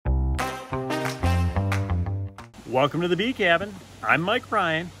Welcome to the Bee Cabin. I'm Mike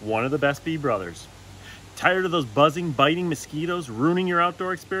Ryan, one of the best bee brothers. Tired of those buzzing, biting mosquitoes ruining your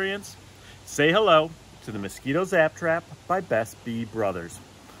outdoor experience? Say hello to the Mosquito Zap Trap by Best Bee Brothers.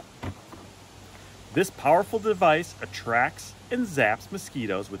 This powerful device attracts and zaps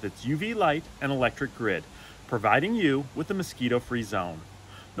mosquitoes with its UV light and electric grid, providing you with a mosquito-free zone.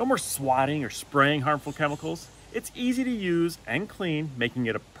 No more swatting or spraying harmful chemicals. It's easy to use and clean, making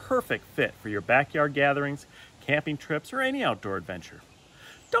it a perfect fit for your backyard gatherings, camping trips, or any outdoor adventure.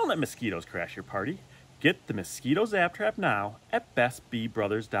 Don't let mosquitoes crash your party. Get the Mosquito Zap Trap now at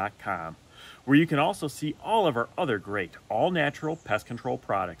bestbeebrothers.com, where you can also see all of our other great all-natural pest control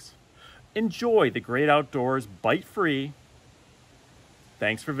products. Enjoy the great outdoors bite-free.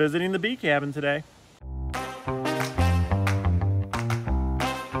 Thanks for visiting the Bee Cabin today.